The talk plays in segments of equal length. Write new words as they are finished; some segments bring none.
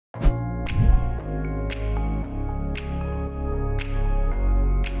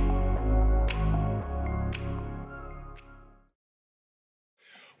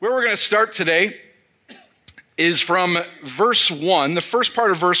Where we're going to start today is from verse 1, the first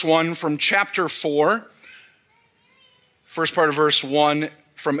part of verse 1 from chapter 4, first part of verse 1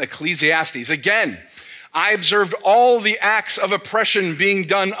 from Ecclesiastes. Again, I observed all the acts of oppression being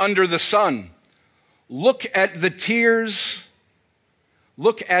done under the sun. Look at the tears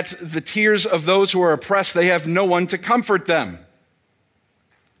of those who are oppressed. They have no one to comfort them.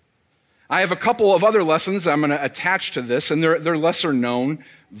 I have a couple of other lessons I'm going to attach to this, and they're lesser known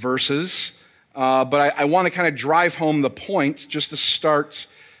verses, but I want to kind of drive home the point just to start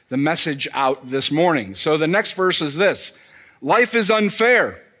the message out this morning. So the next verse is this: life is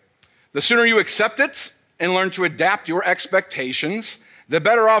unfair. The sooner you accept it and learn to adapt your expectations, the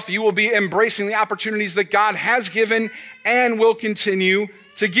better off you will be embracing the opportunities that God has given and will continue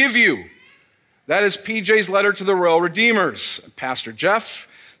to give you. That is PJ's letter to the Royal Redeemers. Pastor Jeff,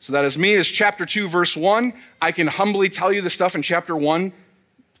 so that is me, is chapter 2, verse 1. I can humbly tell you the stuff in chapter 1,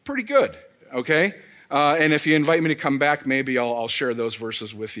 pretty good, okay? And if you invite me to come back, maybe I'll share those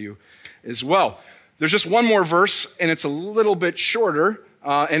verses with you as well. There's just one more verse, and it's a little bit shorter,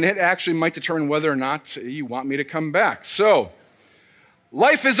 and it actually might determine whether or not you want me to come back. So,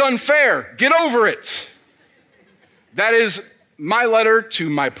 life is unfair. Get over it. That is my letter to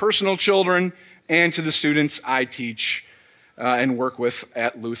my personal children and to the students I teach and work with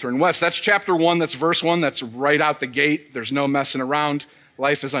at Lutheran West. That's chapter 1. That's verse 1. That's right out the gate. There's no messing around.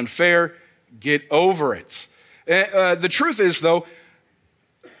 Life is unfair. Get over it. The truth is, though,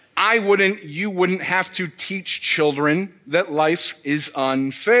 you wouldn't have to teach children that life is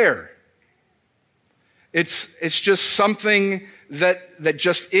unfair. It's just something that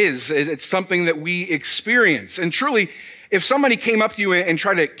just is. It's something that we experience. And truly, if somebody came up to you and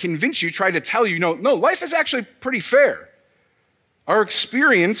tried to convince you, tried to tell you, no, life is actually pretty fair, our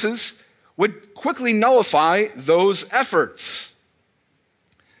experiences would quickly nullify those efforts.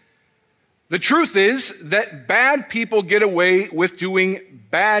 The truth is that bad people get away with doing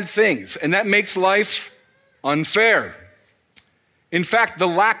bad things, and that makes life unfair. In fact, the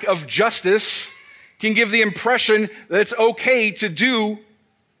lack of justice can give the impression that it's okay to do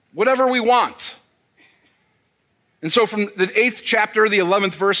whatever we want. And so from the 8th chapter, the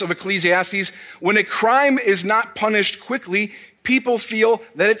 11th verse of Ecclesiastes, when a crime is not punished quickly, people feel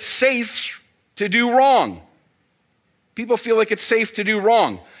that it's safe to do wrong. People feel like it's safe to do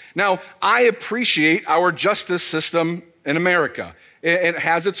wrong. Now, I appreciate our justice system in America. It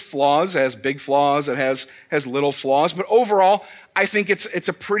has its flaws, it has big flaws, it has little flaws, but overall, I think it's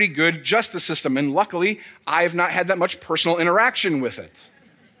a pretty good justice system, and luckily, I have not had that much personal interaction with it.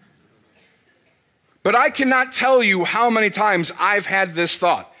 But I cannot tell you how many times I've had this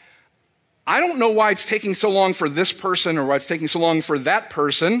thought. I don't know why it's taking so long for this person or why it's taking so long for that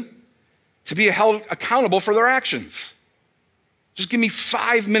person to be held accountable for their actions. Just give me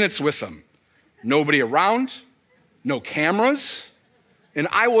 5 minutes with them. Nobody around, no cameras, and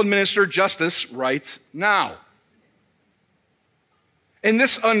I will administer justice right now. And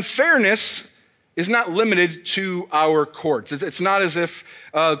this unfairness is not limited to our courts. It's not as if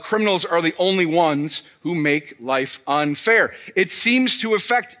criminals are the only ones who make life unfair. It seems to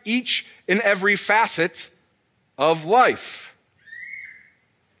affect each and every facet of life.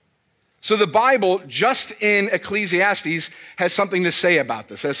 So the Bible, just in Ecclesiastes, has something to say about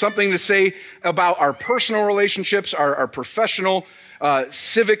this. It has something to say about our personal relationships, our professional,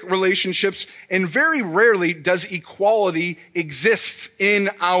 civic relationships, and very rarely does equality exist in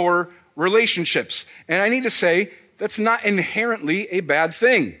our relationships. And I need to say, that's not inherently a bad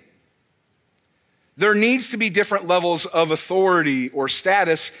thing. There needs to be different levels of authority or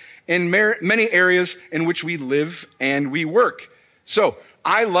status in many areas in which we live and we work. So,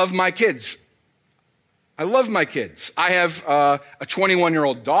 I love my kids. I have a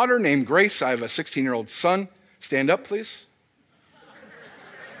 21-year-old daughter named Grace. I have a 16-year-old son. Stand up, please.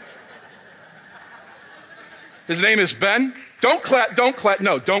 His name is Ben. Don't clap.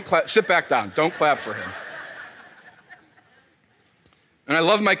 No, don't clap. Sit back down. Don't clap for him. And I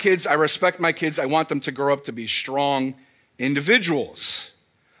love my kids. I respect my kids. I want them to grow up to be strong individuals.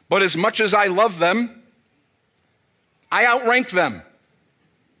 But as much as I love them, I outrank them.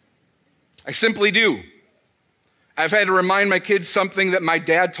 I simply do. I've had to remind my kids something that my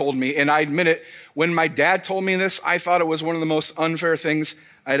dad told me, and I admit it, when my dad told me this, I thought it was one of the most unfair things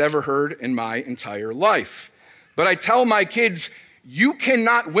I'd ever heard in my entire life. But I tell my kids, you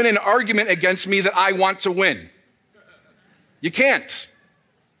cannot win an argument against me that I want to win. You can't.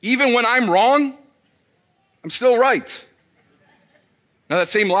 Even when I'm wrong, I'm still right. Now, that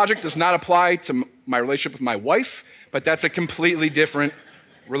same logic does not apply to my relationship with my wife, but that's a completely different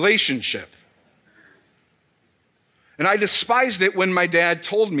relationship. And I despised it when my dad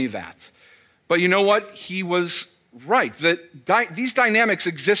told me that. But you know what? He was right. These dynamics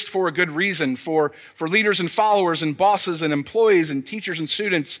exist for a good reason, for leaders and followers and bosses and employees and teachers and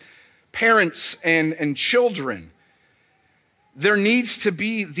students, parents and children. There needs to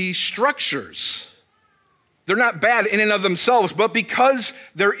be these structures. They're not bad in and of themselves, but because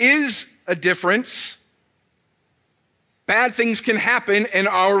there is a difference, bad things can happen in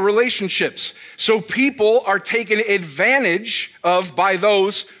our relationships. So people are taken advantage of by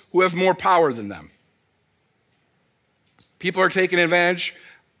those who have more power than them. People are taken advantage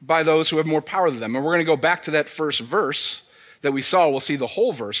by those who have more power than them. And we're going to go back to that first verse that we saw. We'll see the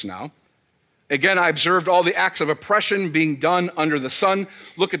whole verse now. Again, I observed all the acts of oppression being done under the sun.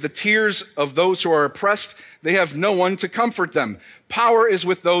 Look at the tears of those who are oppressed. They have no one to comfort them. Power is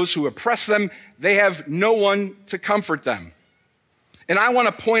with those who oppress them. They have no one to comfort them. And I want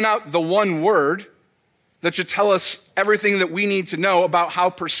to point out the one word that should tell us everything that we need to know about how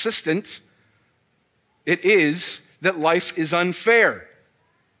persistent it is that life is unfair.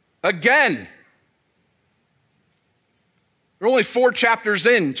 Again. We're only 4 chapters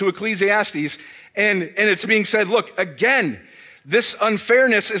into Ecclesiastes, and it's being said, look, again, this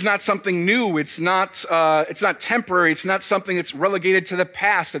unfairness is not something new. It's not temporary. It's not something that's relegated to the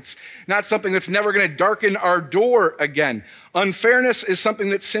past. It's not something that's never going to darken our door again. Unfairness is something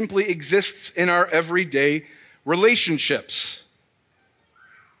that simply exists in our everyday relationships.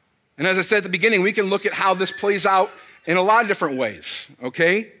 And as I said at the beginning, we can look at how this plays out in a lot of different ways,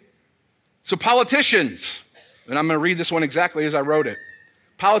 okay? So politicians, and I'm going to read this one exactly as I wrote it.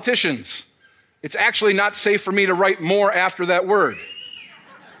 Politicians, it's actually not safe for me to write more after that word.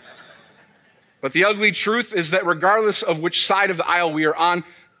 But the ugly truth is that regardless of which side of the aisle we are on,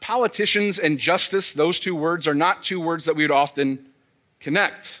 politicians and justice, those 2 words are not 2 words that we would often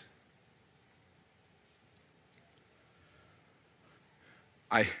connect.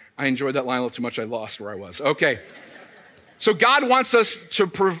 I enjoyed that line a little too much. I lost where I was. Okay. So God wants us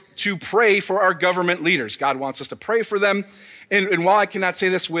to pray for our government leaders. God wants us to pray for them. And while I cannot say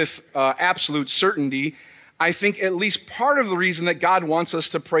this with absolute certainty, I think at least part of the reason that God wants us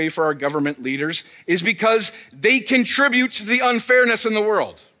to pray for our government leaders is because they contribute to the unfairness in the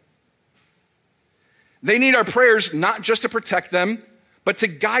world. They need our prayers not just to protect them, but to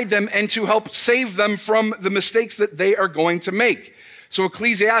guide them and to help save them from the mistakes that they are going to make. So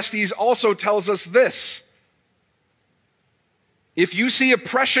Ecclesiastes also tells us this. If you see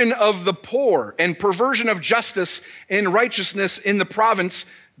oppression of the poor and perversion of justice and righteousness in the province,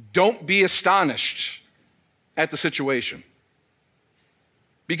 don't be astonished at the situation.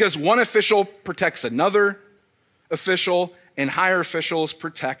 Because one official protects another official, and higher officials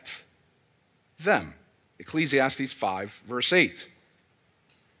protect them. Ecclesiastes 5, verse 8.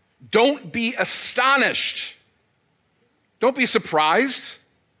 Don't be astonished. Don't be surprised.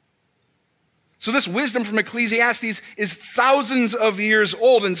 So this wisdom from Ecclesiastes is thousands of years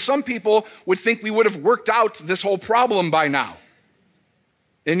old, and some people would think we would have worked out this whole problem by now.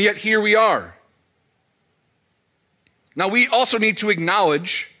 And yet here we are. Now we also need to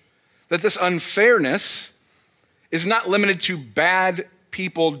acknowledge that this unfairness is not limited to bad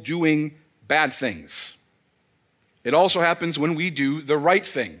people doing bad things. It also happens when we do the right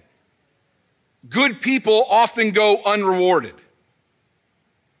thing. Good people often go unrewarded.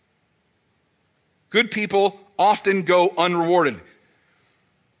 Good people often go unrewarded.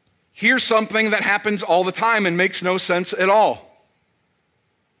 Here's something that happens all the time and makes no sense at all.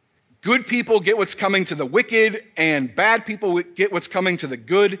 Good people get what's coming to the wicked, and bad people get what's coming to the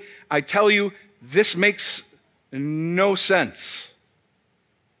good. I tell you, this makes no sense.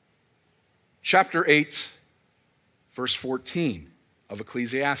 Chapter 8, verse 14 of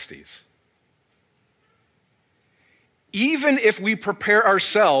Ecclesiastes. Even if we prepare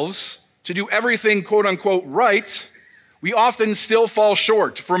ourselves to do everything, quote unquote, right, we often still fall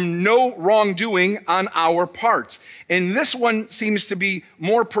short from no wrongdoing on our part. And this one seems to be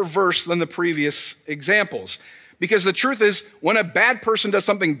more perverse than the previous examples. Because the truth is, when a bad person does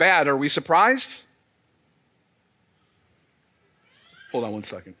something bad, are we surprised? Hold on one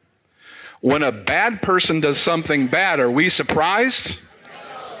second. When a bad person does something bad, are we surprised?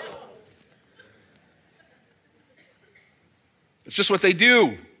 No. It's just what they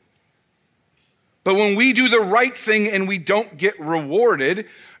do. But when we do the right thing and we don't get rewarded,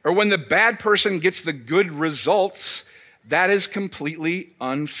 or when the bad person gets the good results, that is completely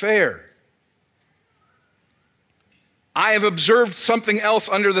unfair. I have observed something else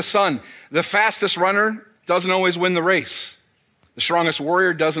under the sun. The fastest runner doesn't always win the race. The strongest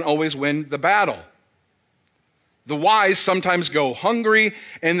warrior doesn't always win the battle. The wise sometimes go hungry,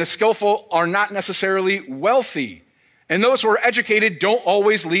 and the skillful are not necessarily wealthy. And those who are educated don't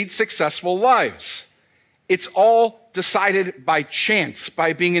always lead successful lives. It's all decided by chance,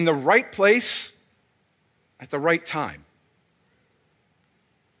 by being in the right place at the right time.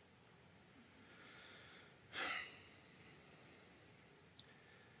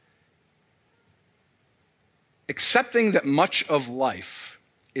 Accepting that much of life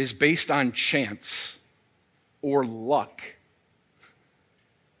is based on chance or luck,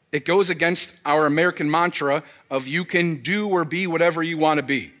 it goes against our American mantra of you can do or be whatever you want to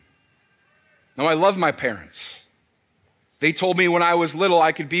be. Now, I love my parents. They told me when I was little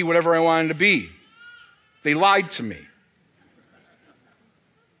I could be whatever I wanted to be. They lied to me.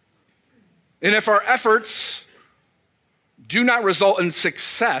 And if our efforts do not result in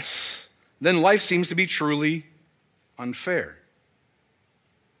success, then life seems to be truly unfair.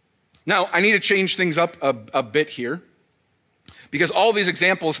 Now, I need to change things up a bit here, because all these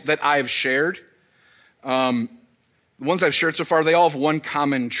examples that I've shared, the ones I've shared so far, they all have one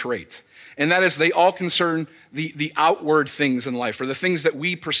common trait. And that is they all concern the outward things in life, or the things that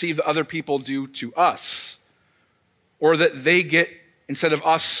we perceive that other people do to us, or that they get instead of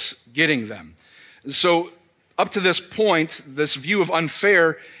us getting them. So up to this point, this view of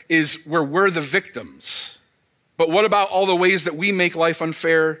unfair is where we're the victims. But what about all the ways that we make life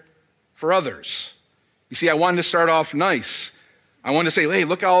unfair for others? You see, I wanted to start off nice. I wanted to say, hey,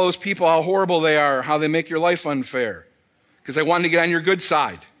 look at all those people, how horrible they are, how they make your life unfair. Because I wanted to get on your good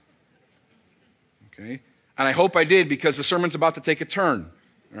side. Okay? And I hope I did, because the sermon's about to take a turn.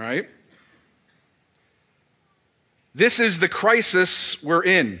 All right? This is the crisis we're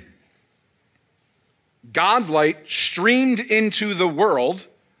in. Godlight streamed into the world,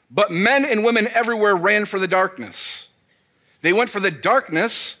 but men and women everywhere ran for the darkness. They went for the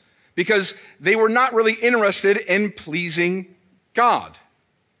darkness because they were not really interested in pleasing God.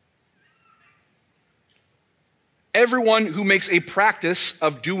 Everyone who makes a practice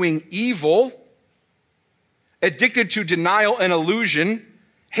of doing evil, addicted to denial and illusion,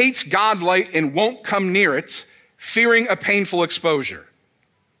 hates Godlight and won't come near it, fearing a painful exposure.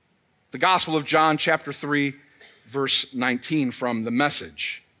 The Gospel of John, chapter 3, verse 19 from the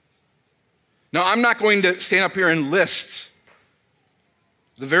Message. Now, I'm not going to stand up here and list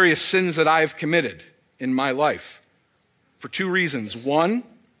the various sins that I've committed in my life for two reasons. One,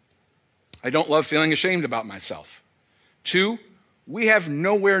 I don't love feeling ashamed about myself. Two, we have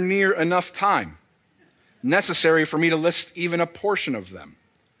nowhere near enough time necessary for me to list even a portion of them.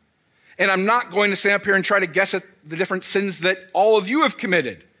 And I'm not going to stand up here and try to guess at the different sins that all of you have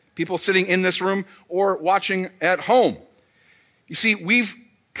committed, people sitting in this room or watching at home. You see, we've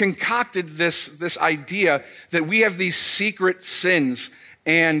concocted this idea that we have these secret sins,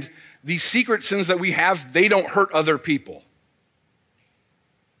 and these secret sins that we have, they don't hurt other people.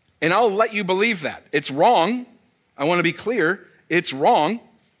 And I'll let you believe that. It's wrong. I want to be clear. It's wrong.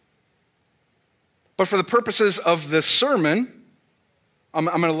 But for the purposes of this sermon, I'm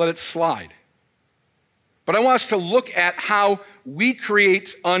going to let it slide. But I want us to look at how we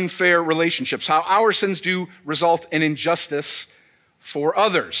create unfair relationships, how our sins do result in injustice for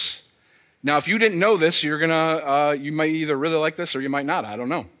others. Now, if you didn't know this, you might either really like this or you might not. I don't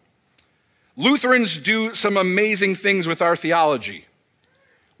know. Lutherans do some amazing things with our theology.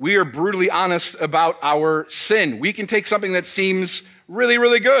 We are brutally honest about our sin. We can take something that seems really,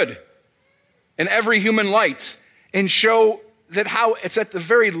 really good in every human light and show that how it's at the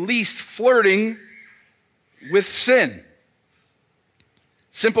very least flirting with sin.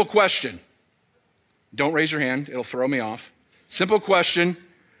 Simple question. Don't raise your hand. It'll throw me off. Simple question.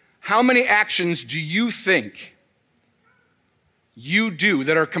 How many actions do you think you do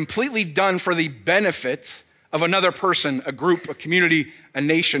that are completely done for the benefit of another person, a group, a community, a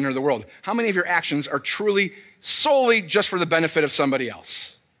nation, or the world? How many of your actions are truly, solely just for the benefit of somebody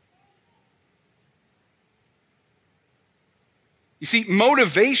else? You see,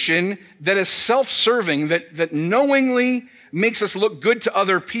 motivation that is self-serving, that knowingly makes us look good to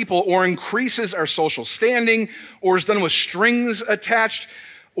other people or increases our social standing or is done with strings attached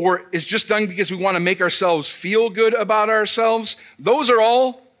or is just done because we want to make ourselves feel good about ourselves, those are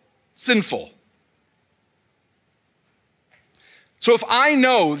all sinful. So if I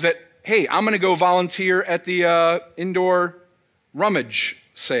know that, hey, I'm going to go volunteer at the indoor rummage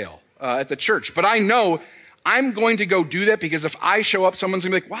sale at the church, but I know I'm going to go do that because if I show up, someone's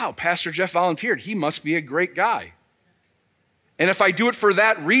going to be like, wow, Pastor Jeff volunteered. He must be a great guy. And if I do it for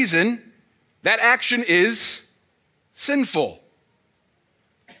that reason, that action is sinful.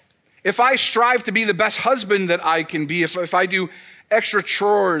 If I strive to be the best husband that I can be, if I do extra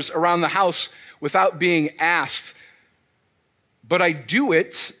chores around the house without being asked, but I do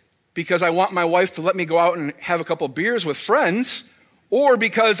it because I want my wife to let me go out and have a couple beers with friends, or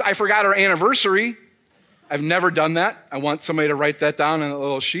because I forgot our anniversary. I've never done that. I want somebody to write that down on a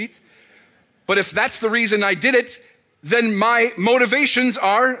little sheet. But if that's the reason I did it, then my motivations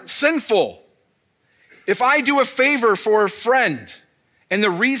are sinful. If I do a favor for a friend, and the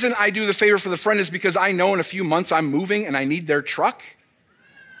reason I do the favor for the friend is because I know in a few months I'm moving and I need their truck,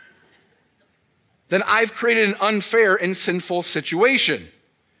 then I've created an unfair and sinful situation.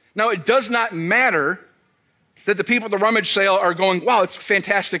 Now, it does not matter that the people at the rummage sale are going, wow, it's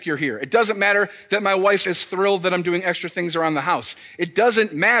fantastic you're here. It doesn't matter that my wife is thrilled that I'm doing extra things around the house. It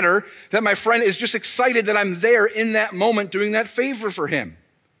doesn't matter that my friend is just excited that I'm there in that moment doing that favor for him.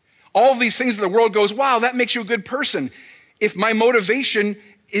 All of these things in the world goes, wow, that makes you a good person. If my motivation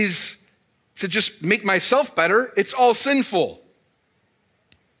is to just make myself better, it's all sinful.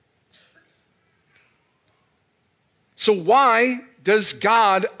 So why does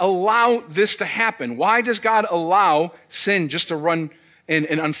God allow this to happen? Why does God allow sin just to run and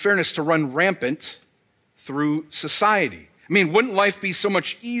unfairness to run rampant through society? I mean, wouldn't life be so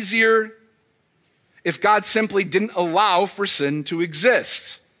much easier if God simply didn't allow for sin to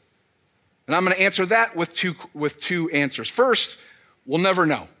exist? And I'm going to answer that with two answers. First, we'll never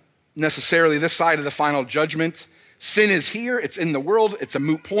know necessarily this side of the final judgment. Sin is here, it's in the world, it's a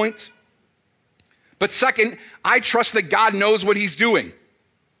moot point. But second, I trust that God knows what he's doing.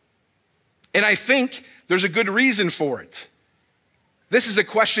 And I think there's a good reason for it. This is a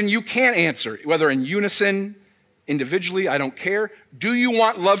question you can't answer, whether in unison, individually, I don't care. Do you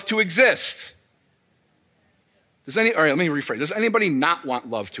want love to exist? All right, let me rephrase. Does anybody not want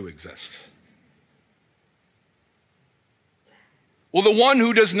love to exist? Well, the one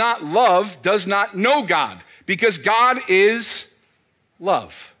who does not love does not know God, because God is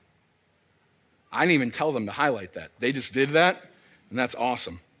love. I didn't even tell them to highlight that. They just did that, and that's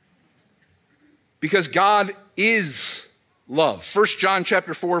awesome. Because God is love. 1 John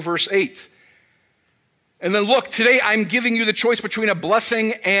chapter 4, verse 8. And then look, today I'm giving you the choice between a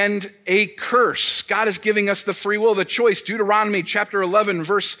blessing and a curse. God is giving us the free will, the choice. Deuteronomy chapter 11,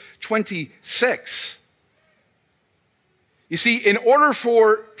 verse 26. You see, in order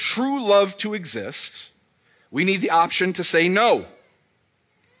for true love to exist, we need the option to say no.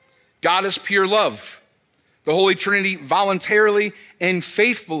 God is pure love. The Holy Trinity voluntarily and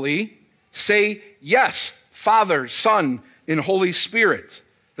faithfully say yes, Father, Son, and Holy Spirit.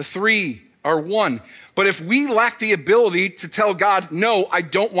 The three are one. But if we lack the ability to tell God, no, I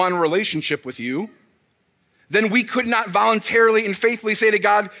don't want a relationship with you, then we could not voluntarily and faithfully say to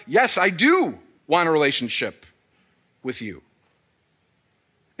God, yes, I do want a relationship with you.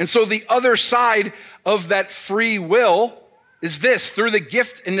 And so the other side of that free will is this: through the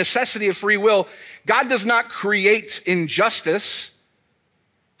gift and necessity of free will, God does not create injustice.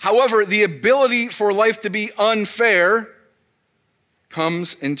 However, the ability for life to be unfair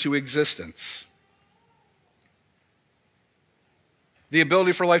comes into existence. The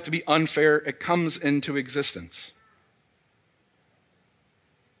ability for life to be unfair, it comes into existence.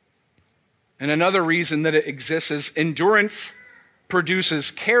 And another reason that it exists is endurance produces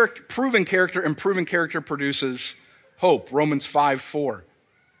proven character, and proven character produces hope. Romans 5:4.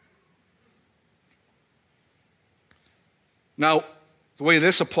 Now, the way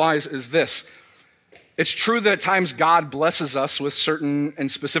this applies is this. It's true that at times God blesses us with certain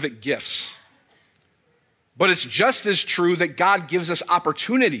and specific gifts. But it's just as true that God gives us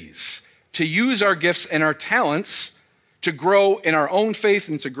opportunities to use our gifts and our talents to grow in our own faith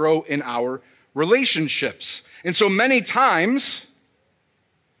and to grow in our relationships. And so many times,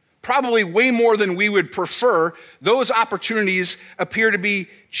 probably way more than we would prefer, those opportunities appear to be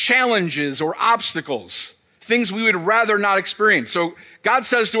challenges or obstacles, things we would rather not experience. So God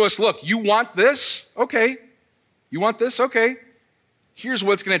says to us, look, you want this? Okay. You want this? Okay. Here's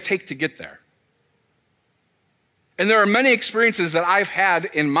what it's going to take to get there. And there are many experiences that I've had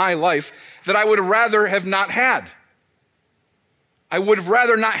in my life that I would rather have not had. I would have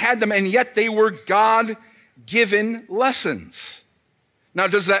rather not had them, and yet they were God-given lessons. Now,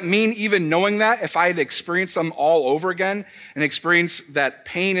 does that mean even knowing that, if I had experienced them all over again and experienced that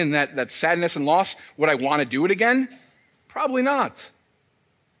pain and that sadness and loss, would I want to do it again? Probably not.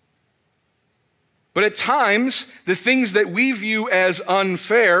 But at times, the things that we view as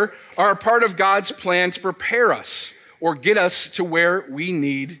unfair are a part of God's plan to prepare us or get us to where we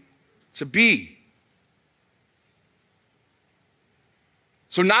need to be.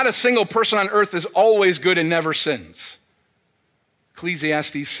 So not a single person on earth is always good and never sins.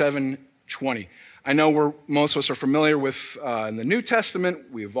 Ecclesiastes 7:20. I know most of us are familiar with in the New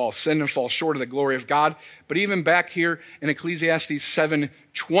Testament, we've all sinned and fall short of the glory of God. But even back here in Ecclesiastes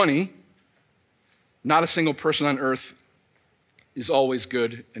 7:20, not a single person on earth is always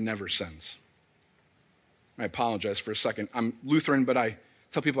good and never sins. I apologize for a second. I'm Lutheran, but I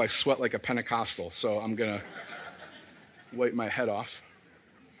tell people I sweat like a Pentecostal, so I'm going to wipe my head off.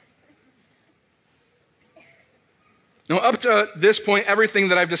 Now, up to this point, everything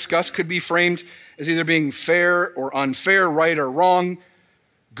that I've discussed could be framed as either being fair or unfair, right or wrong,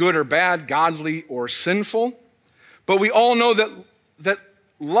 good or bad, godly or sinful. But we all know that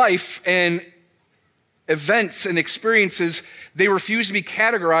life and events and experiences, they refuse to be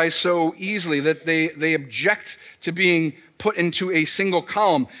categorized so easily, that they object to being put into a single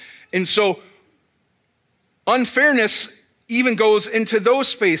column. And so unfairness even goes into those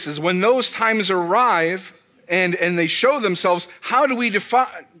spaces. When those times arrive and they show themselves, how do we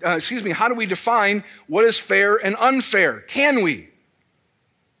define what is fair and unfair? Can we?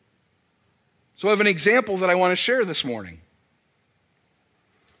 So I have an example that I want to share this morning.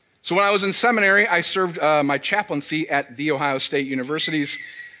 So when I was in seminary, I served my chaplaincy at The Ohio State University's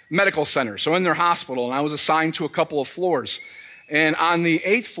medical center, so in their hospital, and I was assigned to a couple of floors. And on the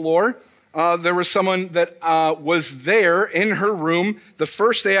 8th floor, there was someone that was there in her room the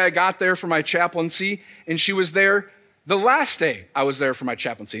first day I got there for my chaplaincy, and she was there the last day I was there for my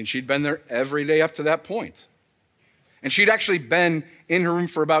chaplaincy, and she'd been there every day up to that point. And she'd actually been in her room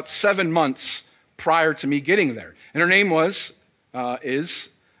for about 7 months prior to me getting there. And her name is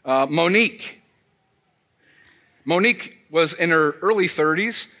Monique. Monique was in her early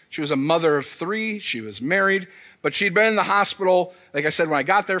 30s. She was a mother of 3. She was married, but she'd been in the hospital, like I said, when I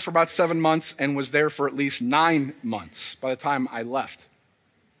got there for about 7 months, and was there for at least 9 months by the time I left.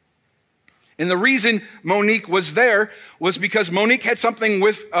 And the reason Monique was there was because Monique had something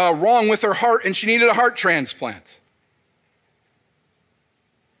wrong with her heart, and she needed a heart transplant.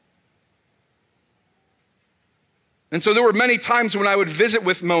 And so there were many times when I would visit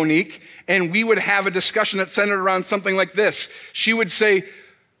with Monique, and we would have a discussion that centered around something like this. She would say,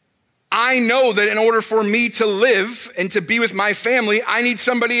 I know that in order for me to live and to be with my family, I need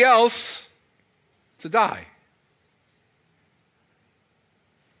somebody else to die.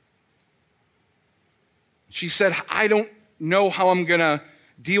 She said, I don't know how I'm going to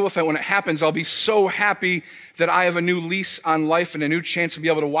deal with that when it happens. I'll be so happy that I have a new lease on life and a new chance to be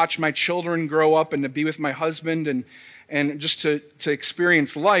able to watch my children grow up and to be with my husband and just to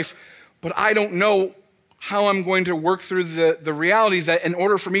experience life. But I don't know how I'm going to work through the reality that in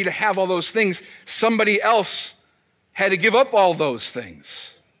order for me to have all those things, somebody else had to give up all those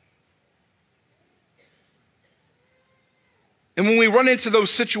things. And when we run into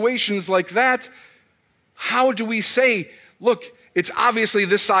those situations like that, how do we say, look, it's obviously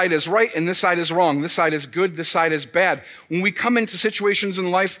this side is right and this side is wrong. This side is good, this side is bad. When we come into situations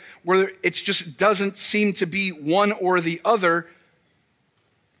in life where it just doesn't seem to be one or the other,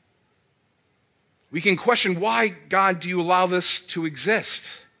 we can question, why, God, do you allow this to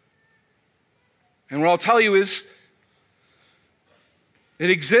exist? And what I'll tell you is, it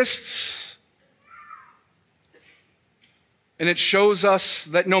exists, and it shows us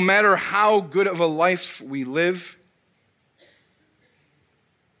that no matter how good of a life we live,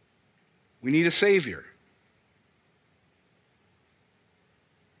 we need a Savior.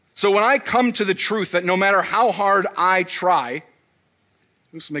 So when I come to the truth that no matter how hard I try,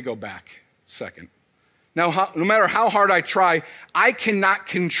 let me go back a second. Now, no matter how hard I try, I cannot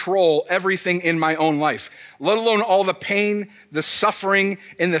control everything in my own life, let alone all the pain, the suffering,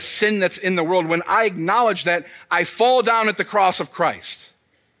 and the sin that's in the world. When I acknowledge that, I fall down at the cross of Christ.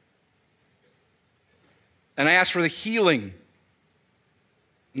 And I ask for the healing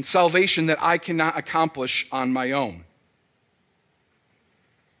and salvation that I cannot accomplish on my own.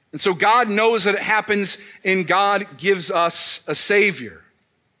 And so God knows that it happens, and God gives us a Savior.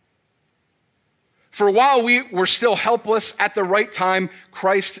 For while we were still helpless at the right time,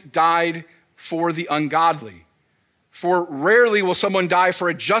 Christ died for the ungodly. For rarely will someone die for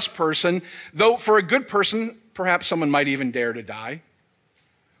a just person, though for a good person, perhaps someone might even dare to die.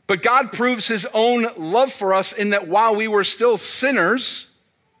 But God proves his own love for us in that while we were still sinners,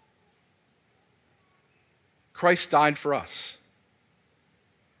 Christ died for us.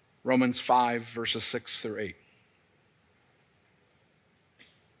 Romans 5, verses 6 through 8.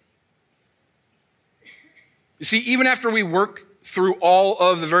 You see, even after we work through all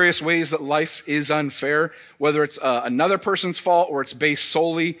of the various ways that life is unfair, whether it's another person's fault or it's based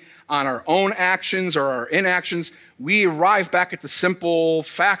solely on our own actions or our inactions, we arrive back at the simple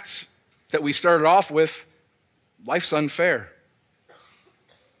fact that we started off with: life's unfair.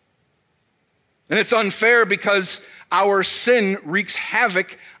 And it's unfair because our sin wreaks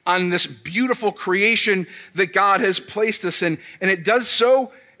havoc on this beautiful creation that God has placed us in. And it does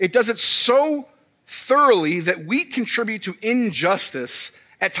it so thoroughly that we contribute to injustice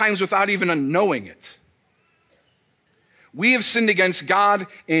at times without even knowing it. We have sinned against God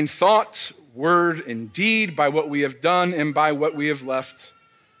in thought, word, and deed, by what we have done and by what we have left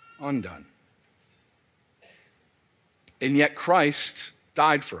undone. And yet Christ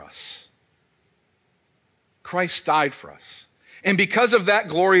died for us. Christ died for us. And because of that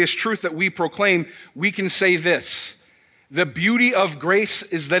glorious truth that we proclaim, we can say this: the beauty of grace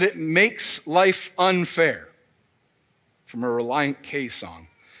is that it makes life unfair. From a Reliant K song.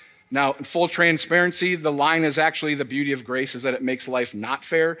 Now, in full transparency, the line is actually the beauty of grace is that it makes life not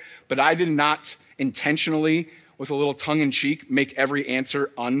fair, but I did not intentionally, with a little tongue-in-cheek, make every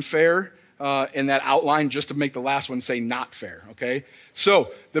answer unfair in that outline just to make the last one say not fair, okay?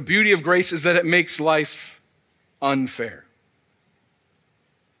 So, the beauty of grace is that it makes life unfair.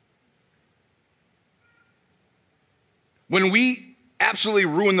 When we absolutely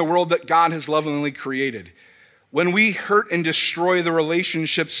ruin the world that God has lovingly created, when we hurt and destroy the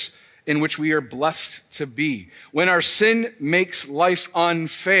relationships in which we are blessed to be, when our sin makes life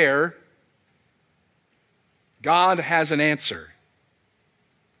unfair, God has an answer.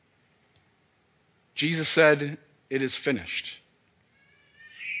 Jesus said, "It is finished."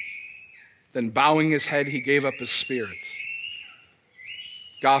 Then bowing his head, he gave up his spirit.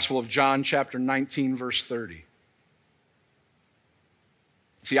 Gospel of John, chapter 19, verse 30.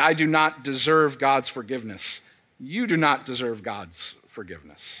 See, I do not deserve God's forgiveness. You do not deserve God's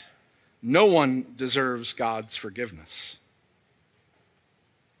forgiveness. No one deserves God's forgiveness.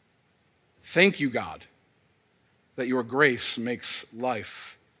 Thank you, God, that your grace makes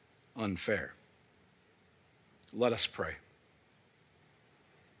life unfair. Let us pray.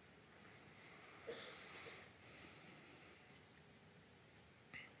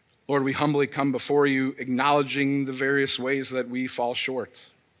 Lord, we humbly come before you, acknowledging the various ways that we fall short.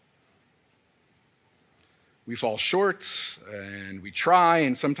 We fall short, and we try,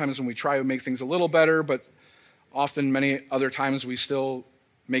 and sometimes when we try, we make things a little better, but often, many other times, we still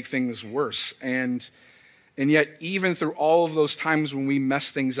make things worse. And yet, even through all of those times when we mess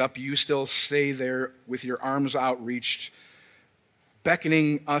things up, you still stay there with your arms outreached,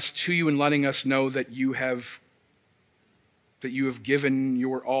 beckoning us to you and letting us know that you have given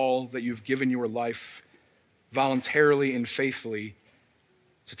your all, that you've given your life voluntarily and faithfully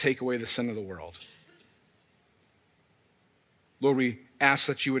to take away the sin of the world. Lord, we ask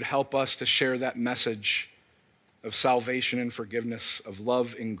that you would help us to share that message of salvation and forgiveness, of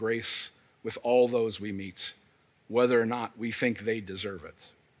love and grace with all those we meet, whether or not we think they deserve it.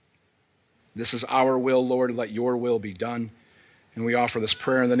 This is our will, Lord. Let your will be done. And we offer this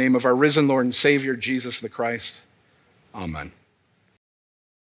prayer in the name of our risen Lord and Savior, Jesus the Christ. Amen.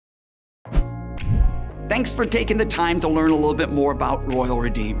 Thanks for taking the time to learn a little bit more about Royal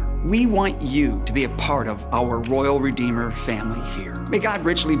Redeemer. We want you to be a part of our Royal Redeemer family here. May God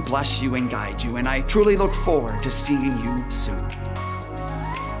richly bless you and guide you, and I truly look forward to seeing you soon.